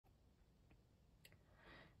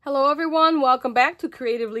Hello everyone, welcome back to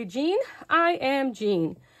Creatively Jean. I am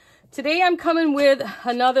Jean. Today I'm coming with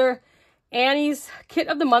another Annie's Kit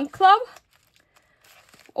of the Month Club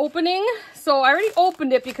opening. So I already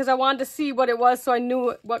opened it because I wanted to see what it was so I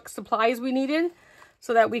knew what supplies we needed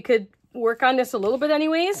so that we could work on this a little bit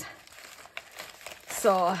anyways.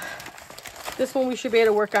 So this one we should be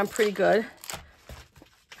able to work on pretty good.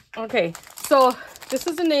 Okay, so this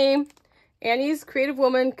is the name. Annie's Creative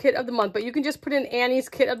Woman Kit of the Month, but you can just put in Annie's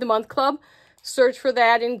Kit of the Month Club, search for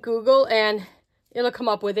that in Google, and it'll come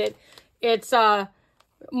up with it. It's a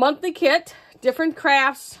monthly kit, different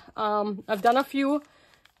crafts. I've done a few.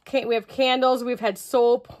 We have candles, we've had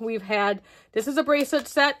soap, we've had, this is a bracelet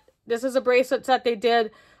set. This is a bracelet set they did.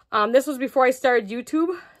 This was before I started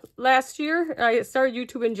YouTube last year. I started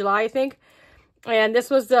YouTube in July, I think. And this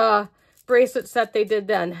was the bracelet set they did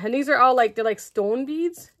then, and these are all like, they're like stone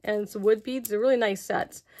beads and some wood beads. They're really nice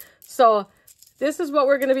sets. So this is what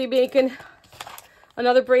we're going to be making,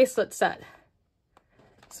 another bracelet set.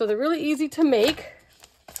 So they're really easy to make.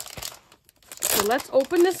 So let's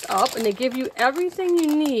open this up, and they give you everything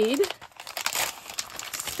you need,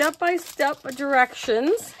 step-by-step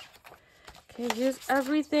directions. Okay, here's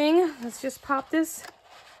everything. Let's just pop this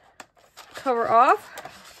cover off.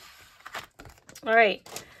 All right.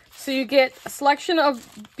 So you get a selection of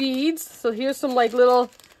beads. So here's some like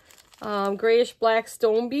little grayish black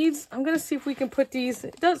stone beads. I'm going to see if we can put these.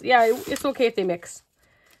 It does, yeah, it's okay if they mix.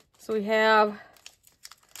 So we have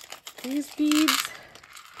these beads.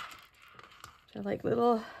 They're like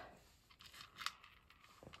little,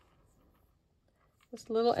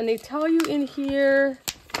 just little, and they tell you in here,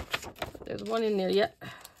 there's one in there yet,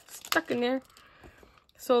 stuck in there.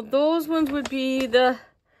 So those ones would be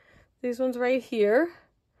these ones right here.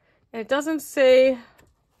 And it doesn't say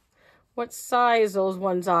what size those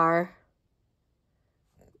ones are.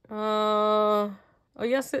 Oh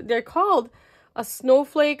yes, they're called a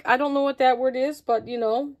snowflake. I don't know what that word is, but you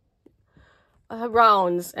know,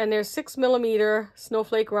 rounds. And they're 6mm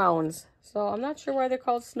snowflake rounds. So I'm not sure why they're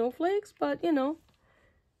called snowflakes, but you know,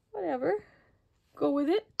 whatever. Go with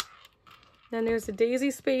it. Then there's the daisy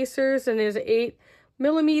spacers, and there's an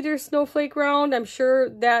 8mm snowflake round. I'm sure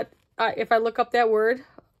that if I look up that word,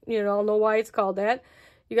 you know, I'll know why it's called that.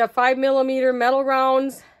 You got 5mm metal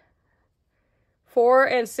rounds, 4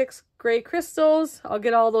 and 6 gray crystals. I'll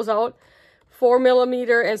get all those out.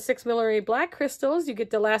 4mm and 6mm black crystals. You get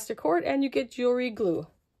the elastic cord, and you get jewelry glue.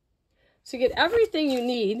 So you get everything you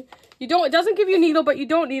need. It doesn't give you a needle, but you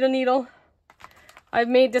don't need a needle. I've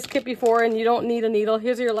made this kit before, and you don't need a needle.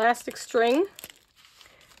 Here's your elastic string.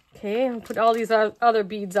 Okay, I'll put all these other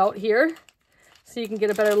beads out here so you can get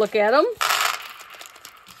a better look at them.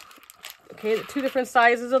 Okay, the 2 different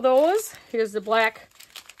sizes of those. Here's the black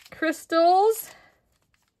crystals.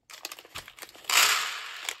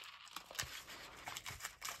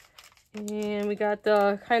 And we got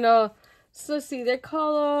the kind of, so let's see, they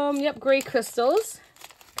call them, yep, gray crystals.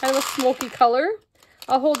 Kind of a smoky color.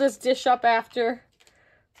 I'll hold this dish up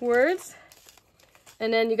afterwards.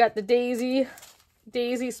 And then you got the daisy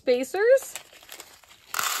spacers.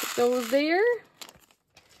 Put those there.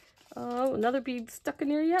 Oh, another bead stuck in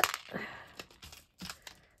there yet.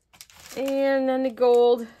 And then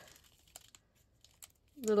the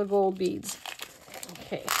little gold beads.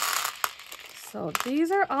 Okay, so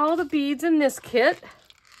these are all the beads in this kit.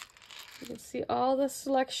 You can see all the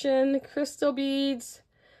selection, crystal beads,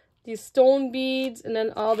 these stone beads, and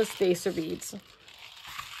then all the spacer beads.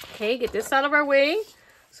 Okay, get this out of our way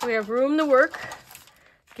so we have room to work.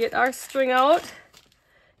 Get our string out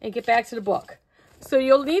and get back to the book. So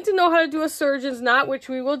you'll need to know how to do a surgeon's knot, which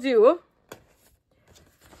we will do.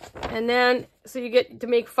 And then, so you get to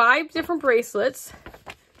make 5 different bracelets.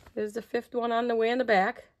 There's the 5th one on the way in the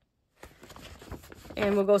back.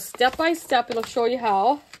 And we'll go step by step. It'll show you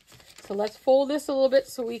how. So let's fold this a little bit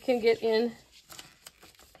so we can get in.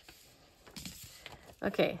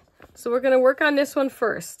 Okay, so we're going to work on this one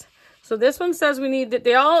first. So this one says we need that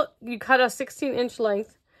you cut a 16-inch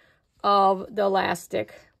length of the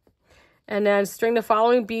elastic. And then string the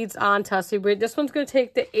following beads onto. So this one's going to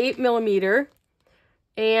take the 8mm.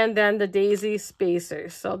 And then the daisy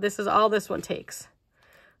spacers. So this is all this one takes.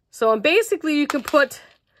 So basically you can put,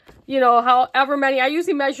 you know, however many. I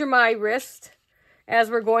usually measure my wrist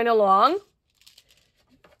as we're going along.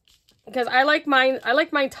 Because I like mine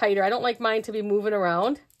tighter. I don't like mine to be moving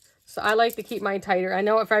around. So I like to keep mine tighter. I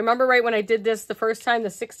know if I remember right when I did this the first time, the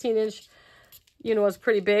 16-inch, you know, was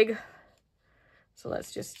pretty big. So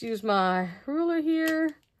let's just use my ruler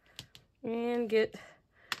here and get,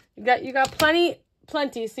 you got plenty,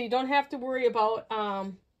 so you don't have to worry about,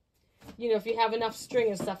 you know, if you have enough string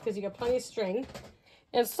and stuff, because you got plenty of string.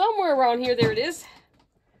 And somewhere around here, there it is.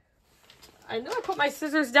 I know I put my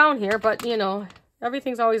scissors down here, but you know,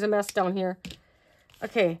 everything's always a mess down here.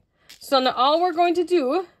 Okay, so now all we're going to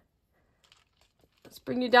do, let's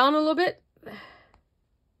bring you down a little bit.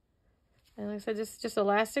 And like I said, just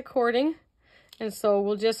elastic cording. And so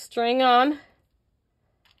we'll just string on.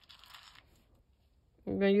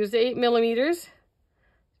 I'm going to use the 8 millimeters.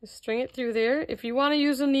 Just string it through there. If you want to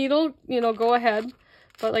use a needle, you know, go ahead.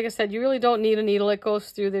 But like I said, you really don't need a needle. It goes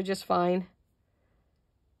through there just fine.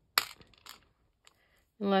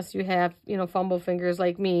 Unless you have, you know, fumble fingers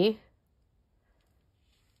like me.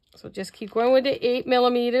 So just keep going with the 8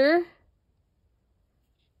 millimeter.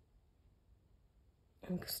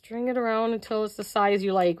 And string it around until it's the size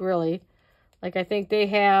you like, really. Like I think they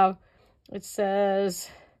have, it says,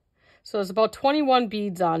 so it's about 21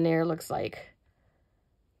 beads on there, looks like.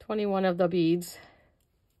 21 of the beads.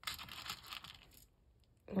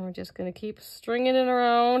 And we're just going to keep stringing it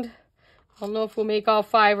around. I don't know if we'll make all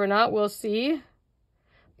 5 or not. We'll see.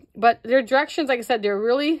 But their directions, like I said, they're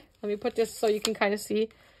really, let me put this so you can kind of see.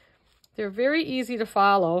 They're very easy to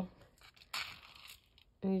follow.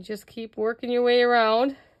 And you just keep working your way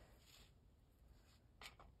around.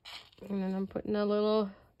 And then I'm putting the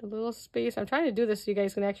little space. I'm trying to do this so you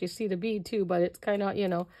guys can actually see the bead too, but it's kind of, you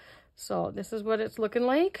know. So this is what it's looking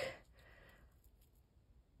like.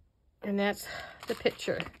 And that's the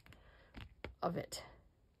picture of it.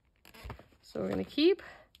 So we're going to keep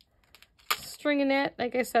stringing that,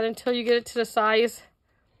 like I said, until you get it to the size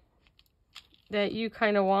that you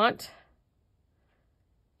kind of want.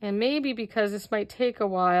 And maybe because this might take a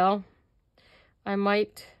while, I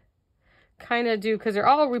might kind of do, because they're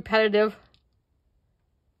all repetitive.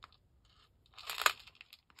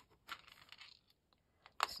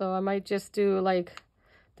 So I might just do like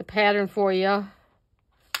the pattern for you.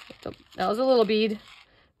 That was a little bead.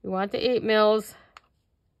 We want the 8 mils.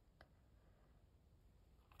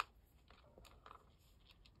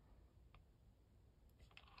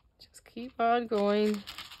 Just keep on going.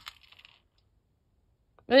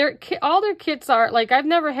 All their kits are, like, I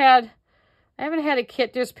haven't had a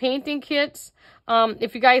kit. There's painting kits.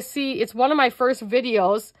 If you guys see, it's one of my first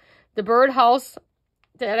videos. The birdhouse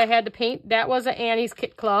that I had to paint, that was an Annie's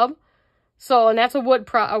Kit Club. So, and that's a wooden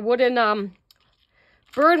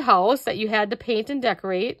birdhouse that you had to paint and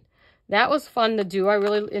decorate. That was fun to do. I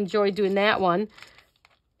really enjoyed doing that one.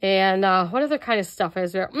 And what other kind of stuff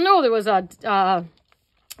is there? No, there was a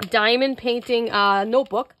diamond painting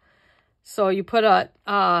notebook. So you put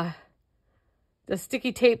the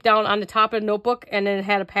sticky tape down on the top of the notebook, and then it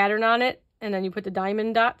had a pattern on it, and then you put the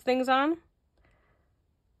diamond dot things on.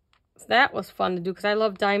 So that was fun to do because I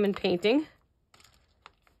love diamond painting.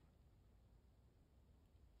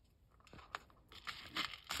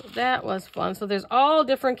 So that was fun. So there's all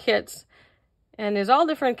different kits, and there's all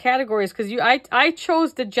different categories because I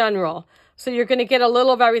chose the general. So you're going to get a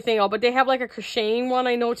little of everything out, but they have like a crocheting one,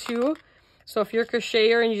 I know too. So if you're a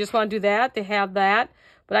crocheter and you just want to do that, they have that.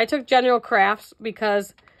 But I took general crafts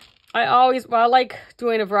because I like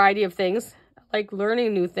doing a variety of things. I like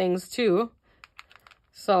learning new things too.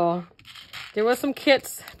 So there was some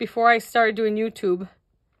kits before I started doing YouTube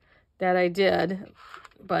that I did.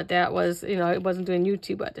 But that was, you know, it wasn't doing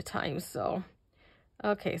YouTube at the time. So,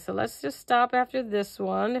 okay, so let's just stop after this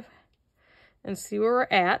one and see where we're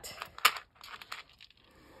at.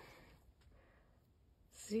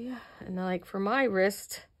 See, and like for my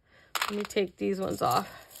wrist, let me take these ones off.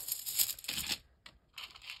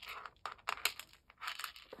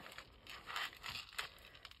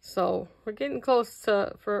 So we're getting close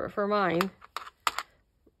to for mine.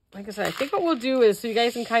 Like I said, I think what we'll do is so you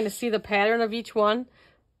guys can kind of see the pattern of each one,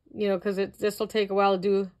 you know, because this will take a while to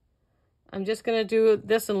do. I'm just going to do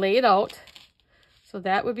this and lay it out. So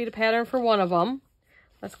that would be the pattern for one of them.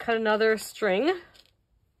 Let's cut another string.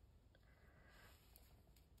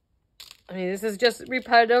 I mean, this is just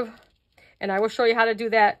repetitive, and I will show you how to do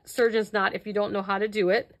that surgeon's knot if you don't know how to do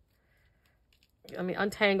it. Let me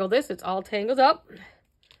untangle this. It's all tangled up.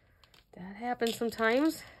 That happens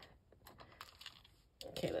sometimes.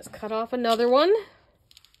 Okay, let's cut off another one.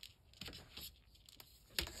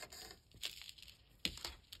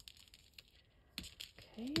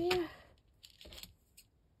 Okay.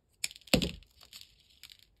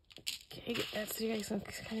 Okay, get that so you guys can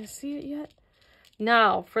kind of see it yet.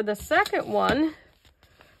 Now, for the second one,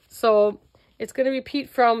 so it's going to repeat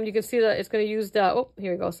from, you can see that it's going to use the, oh,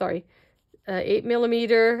 here we go, sorry. 8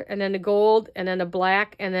 millimeter, and then the gold, and then the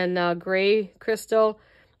black, and then the gray crystal,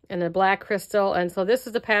 and the black crystal. And so this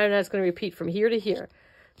is the pattern that's going to repeat from here to here.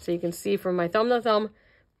 So you can see from my thumb to thumb,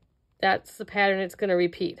 that's the pattern it's going to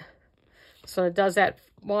repeat. So it does that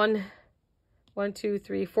 1, 1, 2,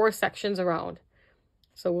 3, 4 sections around.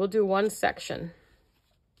 So we'll do one section.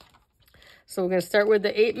 So we're going to start with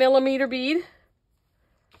the 8mm bead.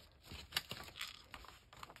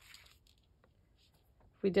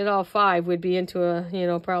 If we did all 5, we'd be into a, you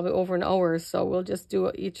know, probably over an hour. So we'll just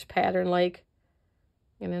do each pattern like,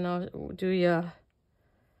 and then I'll do you.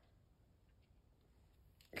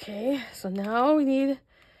 Okay, so now we need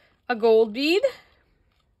a gold bead.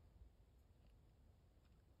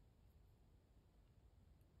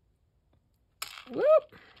 Whoop.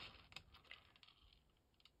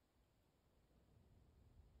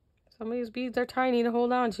 Some of these beads are tiny to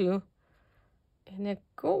hold on to. And the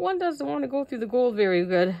gold one doesn't want to go through the gold very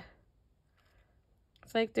good.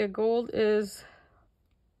 It's like the gold is,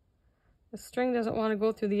 the string doesn't want to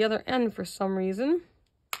go through the other end for some reason.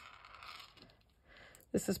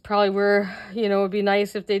 This is probably where, you know, it would be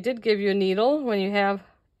nice if they did give you a needle when you have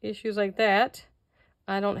issues like that.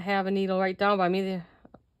 I don't have a needle right down by me.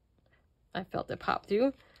 I felt it pop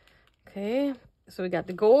through. Okay, so we got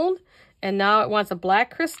the gold, and now it wants a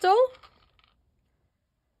black crystal,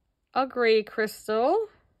 a gray crystal,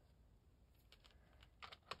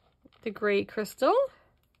 the gray crystal.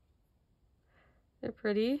 They're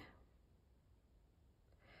pretty.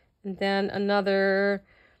 And then another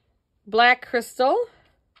black crystal.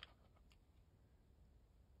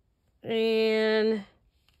 And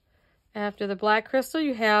after the black crystal,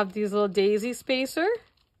 you have these little daisy spacer.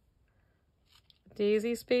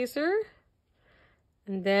 Daisy spacer.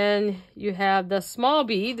 And then you have the small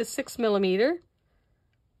bead, the 6mm.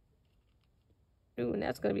 Ooh, and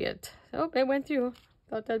that's going to be it. Oh, it went through.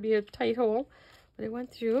 Thought that'd be a tight hole, but it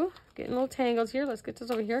went through. Getting a little tangled here. Let's get this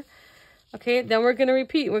over here. Okay, then we're going to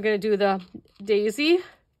repeat. We're going to do the daisy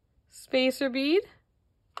spacer bead.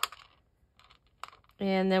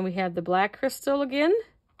 And then we have the black crystal again.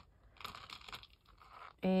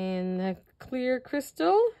 And the clear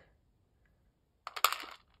crystal.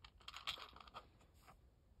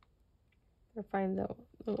 I'll find the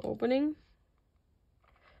little opening.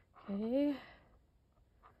 Okay.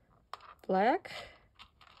 Black.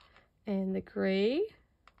 And the gray.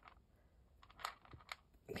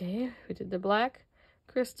 Okay, we did the black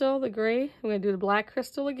crystal, the gray. I'm going to do the black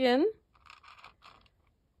crystal again.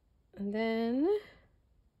 And then...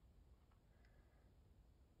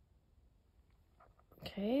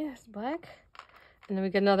 okay, that's black. And then we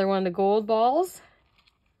get another one of the gold balls.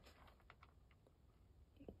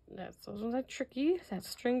 Those ones are tricky. That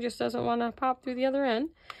string just doesn't want to pop through the other end.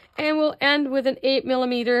 And we'll end with an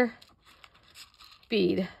 8mm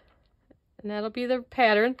bead. And that'll be the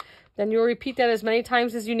pattern. Then you'll repeat that as many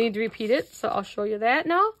times as you need to repeat it. So I'll show you that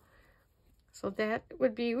now. So that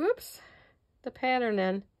would be, whoops, the pattern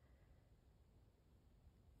then.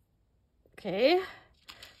 Okay.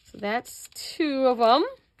 So that's 2 of them.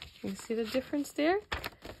 You see the difference there?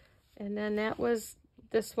 And then that was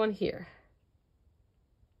this one here.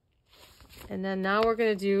 And then now we're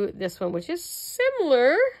going to do this one, which is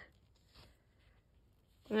similar.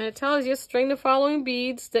 And it tells you string the following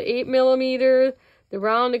beads, the 8mm, the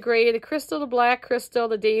round, the gray, the crystal, the black crystal,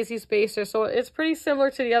 the daisy spacer. So it's pretty similar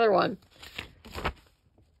to the other one.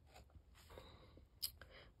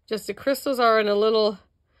 Just the crystals are in a little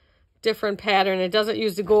different pattern. It doesn't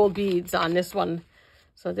use the gold beads on this one.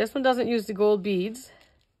 So this one doesn't use the gold beads.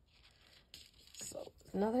 So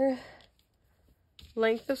another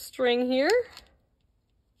length of string here.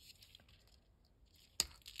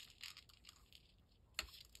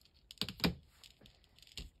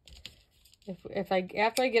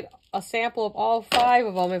 After I get a sample of all 5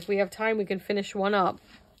 of them, if we have time, we can finish one up.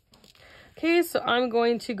 Okay, so I'm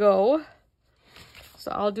going to go.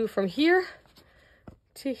 So I'll do from here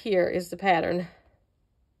to here is the pattern.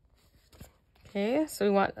 Okay, so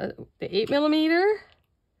we want the 8mm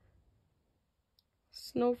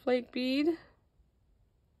snowflake bead.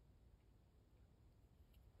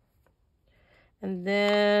 And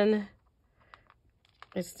then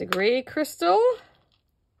it's the gray crystal.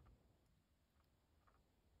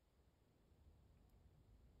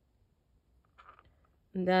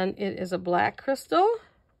 And then it is a black crystal.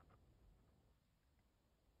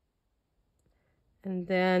 And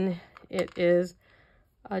then it is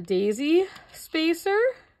a daisy spacer.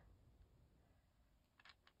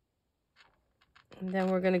 And then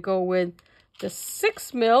we're going to go with the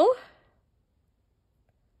 6mm.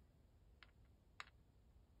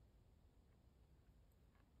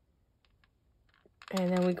 And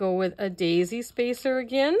then we go with a daisy spacer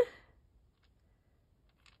again.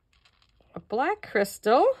 A black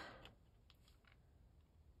crystal.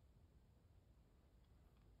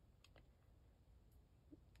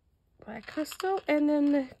 Black crystal, and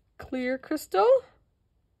then the clear crystal.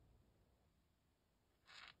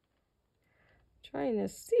 Trying to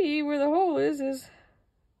see where the hole is.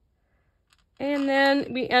 And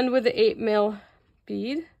then we end with the 8 mil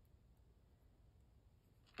bead.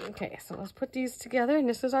 Okay, so let's put these together, and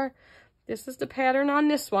this is the pattern on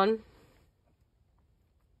this one.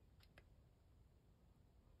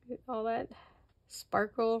 Get all that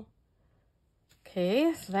sparkle.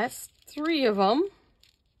 Okay, so that's 3 of them.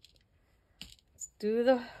 Let's do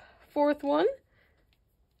the 4th one.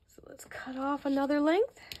 So let's cut off another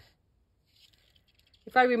length.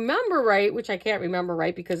 If I remember right, which I can't remember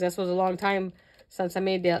right because this was a long time since I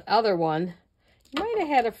made that other one, you might have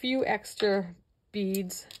had a few extra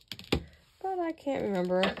beads, but I can't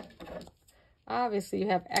remember. Obviously, you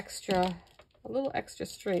have a little extra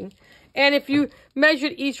string. And if you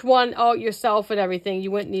measured each one out yourself and everything,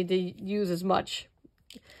 you wouldn't need to use as much.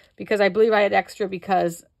 Because I believe I had extra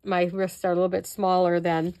because my wrists are a little bit smaller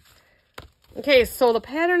than. Okay, so the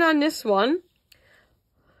pattern on this one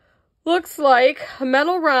looks like a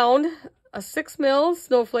metal round, a 6 mil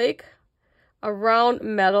snowflake, a round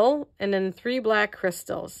metal, and then 3 black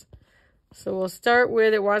crystals. So we'll start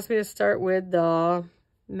with, it wants me to start with the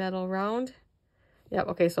metal round. Yep,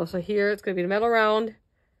 okay, so here it's going to be the metal round.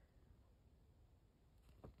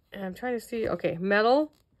 And I'm trying to see, okay,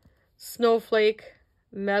 metal, snowflake,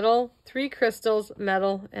 metal, 3 crystals,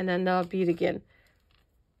 metal, and then the bead again.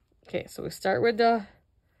 Okay, so we start with the,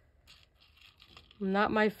 not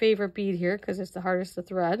my favorite bead here because it's the hardest to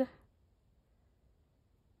thread.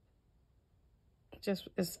 Just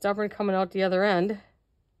is stubborn coming out the other end.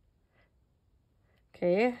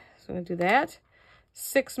 Okay, so I'm going to do that.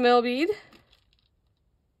 6 mil bead.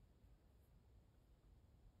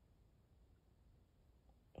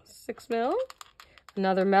 $6 mil.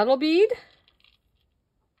 Another metal bead.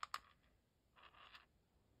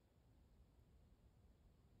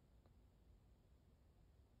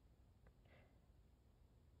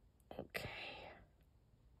 Okay.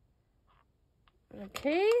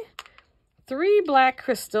 Okay. 3 black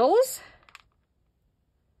crystals.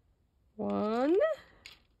 1.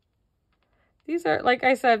 These are, like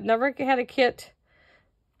I said, I've never had a kit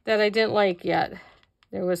that I didn't like yet.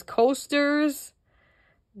 There was coasters.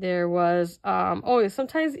 There was, oh,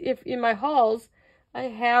 sometimes if in my hauls, I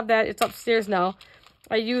have that, it's upstairs now.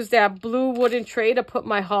 I use that blue wooden tray to put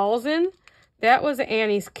my hauls in. That was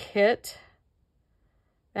Annie's kit.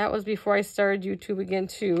 That was before I started YouTube again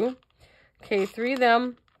too. Okay, 3 of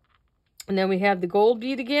them. And then we have the gold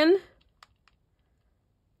bead again.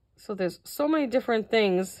 So there's so many different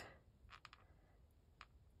things.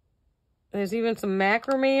 There's even some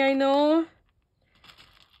macrame, I know.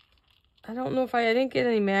 I don't know if I didn't get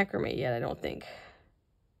any macrame yet, I don't think.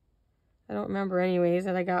 I don't remember anyways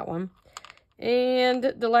that I got one.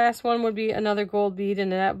 And the last one would be another gold bead,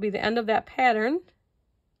 and that would be the end of that pattern.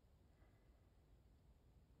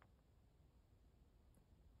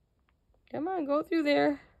 Come on, go through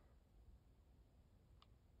there.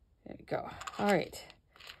 There we go. All right.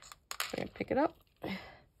 I'm going to pick it up.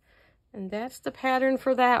 And that's the pattern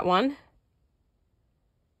for that one.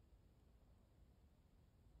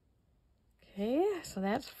 Okay, so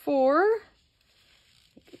that's 4.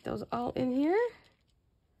 Get those all in here.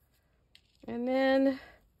 And then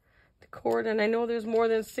the cord, and I know there's more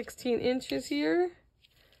than 16 inches here.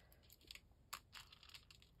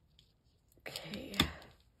 Okay.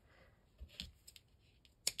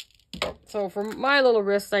 So for my little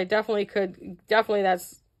wrists, I definitely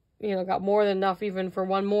that's, you know, got more than enough even for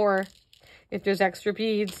one more if there's extra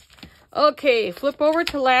beads. Okay, flip over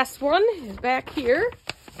to last one, is back here.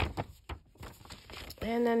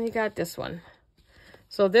 And then you got this one.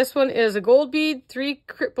 So this one is a gold bead, 3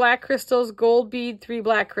 black crystals, gold bead, 3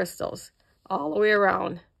 black crystals, all the way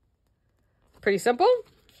around. Pretty simple.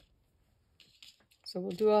 So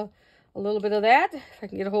we'll do a little bit of that. If I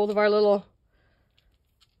can get a hold of our little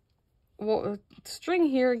string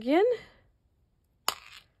here again.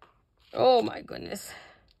 Oh my goodness.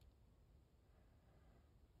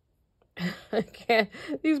 I can't.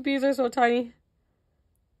 These beads are so tiny.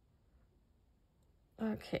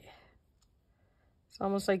 Okay. It's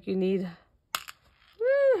almost like you need...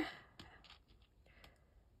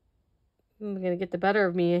 I'm going to get the better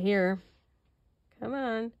of me here. Come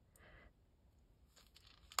on.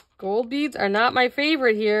 Gold beads are not my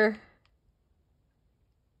favorite here.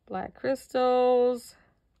 Black crystals.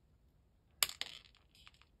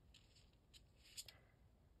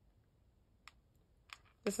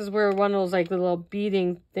 This is where one of those like little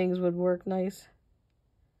beading things would work nice.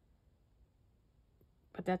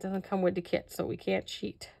 But that doesn't come with the kit, so we can't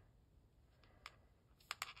cheat.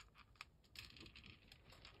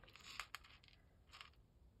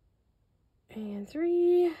 And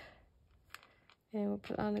 3. And we'll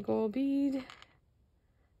put on the gold bead.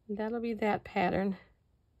 That'll be that pattern.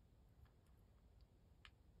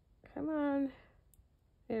 Come on.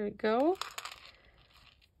 There we go.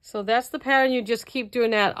 So that's the pattern. You just keep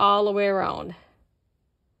doing that all the way around.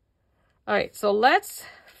 All right, so let's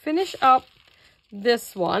finish up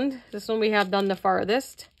this one. This one we have done the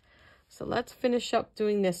farthest. So let's finish up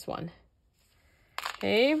doing this one.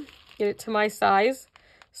 Okay, get it to my size.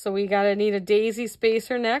 So we need a daisy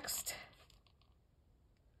spacer next.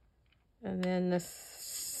 And then the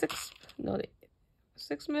 6 mil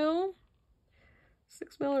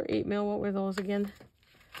or 8 mil, what were those again?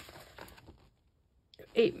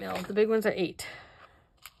 8 mil, the big ones are 8.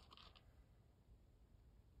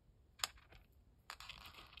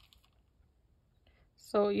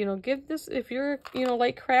 So, you know, give this, if you're, you know,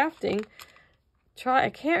 like crafting, try, I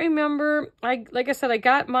can't remember, like I said, I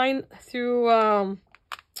got mine through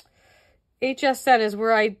HSN is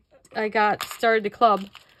where I got started the club.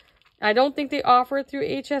 I don't think they offer it through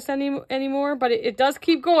HSN anymore, but it does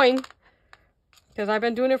keep going. Because I've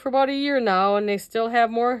been doing it for about a year now, and they still have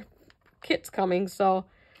more kits coming. So,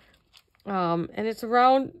 and it's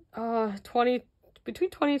around between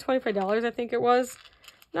 $20 and $25, I think it was.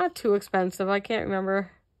 Not too expensive. I can't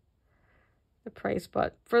remember the price,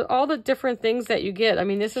 but for all the different things that you get, I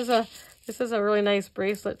mean, this is a really nice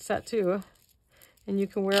bracelet set too. And you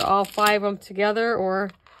can wear all 5 of them together or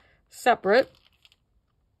separate.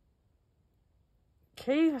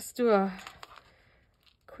 Okay, let's do a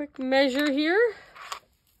quick measure here.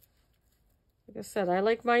 Like I said, I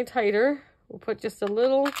like mine tighter. We'll put just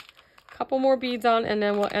a couple more beads on, and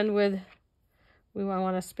then we'll end with, I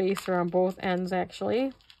want a spacer on both ends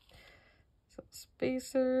actually. So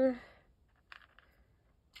spacer,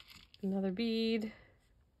 another bead.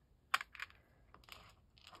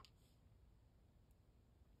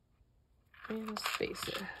 And a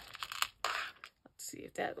spacer. Let's see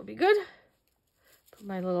if that will be good. Put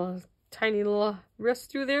my little tiny little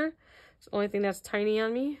wrist through there. It's the only thing that's tiny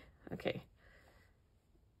on me. Okay.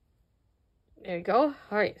 There you go.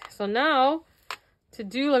 All right. So now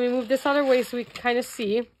let me move this out of the way so we can kind of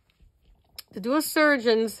see. To do a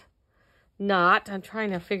surgeon's knot, I'm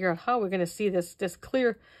trying to figure out how we're going to see this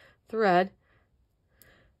clear thread.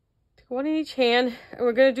 Take one in each hand, and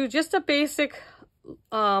we're going to do just a basic,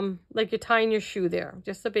 like you're tying your shoe there.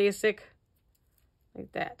 Just a basic,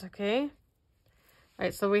 like that, okay? All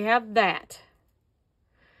right, so we have that.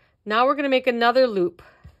 Now we're going to make another loop.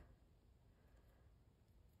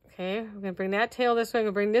 Okay, we're going to bring that tail this way. I'm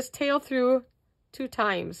going to bring this tail through 2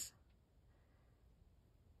 times.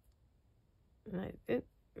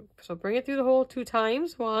 So bring it through the hole 2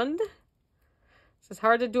 times. 1. This is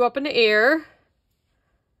hard to do up in the air.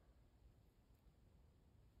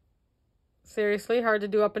 Seriously, hard to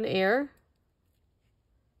do up in the air.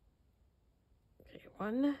 Okay,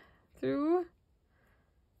 1 through.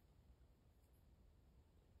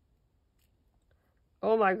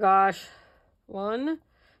 Oh my gosh. 1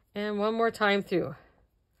 and 1 more time through.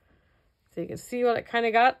 So you can see what it kind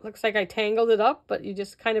of got. Looks like I tangled it up, but you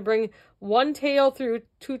just kind of bring one tail through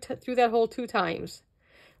through that hole 2 times.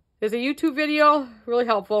 There's a YouTube video, really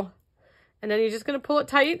helpful. And then you're just going to pull it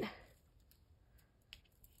tight.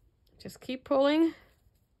 Just keep pulling.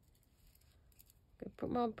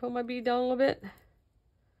 Pull my bead down a little bit.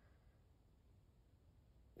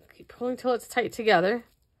 Keep pulling till it's tight together.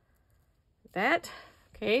 That,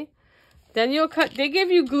 okay. Then you'll cut. They give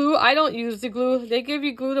you glue. I don't use the glue. They give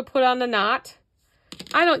you glue to put on the knot.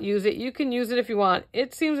 I don't use it. You can use it if you want.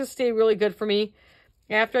 It seems to stay really good for me.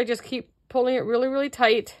 After I just keep pulling it really, really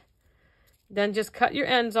tight. Then just cut your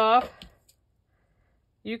ends off.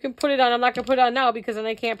 You can put it on. I'm not going to put it on now because then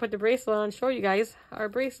I can't put the bracelet on and show you guys our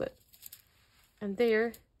bracelet. And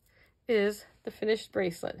there is the finished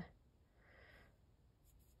bracelet.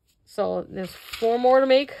 So there's 4 more to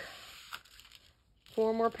make.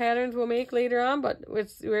 4 more patterns we'll make later on, but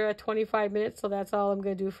we're at 25 minutes, so that's all I'm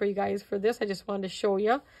going to do for you guys for this. I just wanted to show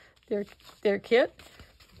you their kit.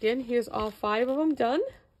 Again, here's all 5 of them done.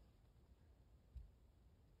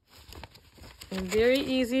 And very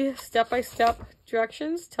easy step-by-step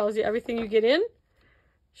directions. Tells you everything you get in.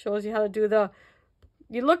 Shows you how to do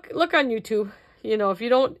you look on YouTube. You know, if you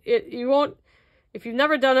don't, you won't, if you've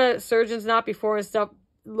never done a surgeon's knot before and stuff,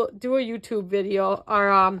 do a YouTube video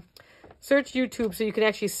or search YouTube so you can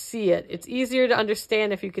actually see it. It's easier to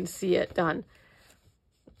understand if you can see it done.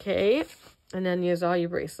 Okay, and then here's all your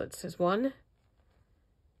bracelets. There's 1,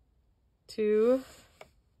 2,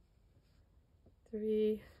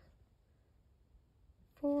 3,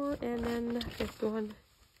 4, and then the 5th one.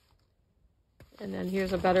 And then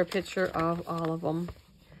here's a better picture of all of them.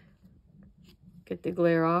 Get the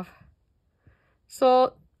glare off.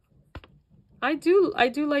 So I do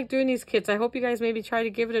like doing these kits. I hope you guys maybe try to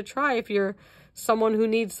give it a try if you're someone who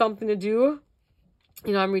needs something to do.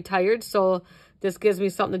 You know, I'm retired, so this gives me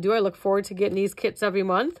something to do. I look forward to getting these kits every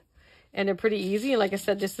month. And they're pretty easy. And like I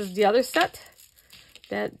said, this is the other set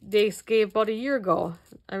that they gave about a year ago.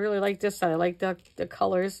 I really like this set. I like the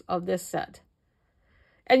colors of this set.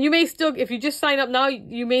 And you may still, if you just sign up now,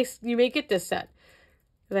 you may get this set.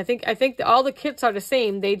 And I think all the kits are the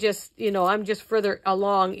same. They just, you know, I'm just further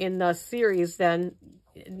along in the series than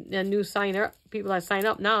the new people that sign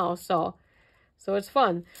up now. So it's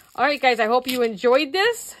fun. All right, guys, I hope you enjoyed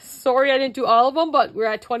this. Sorry I didn't do all of them, but we're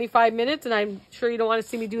at 25 minutes, and I'm sure you don't want to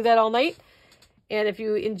see me do that all night. And if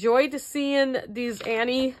you enjoyed seeing these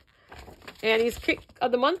Annie's Kick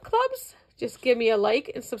of the Month clubs, just give me a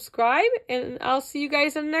like and subscribe, and I'll see you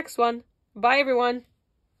guys in the next one. Bye, everyone.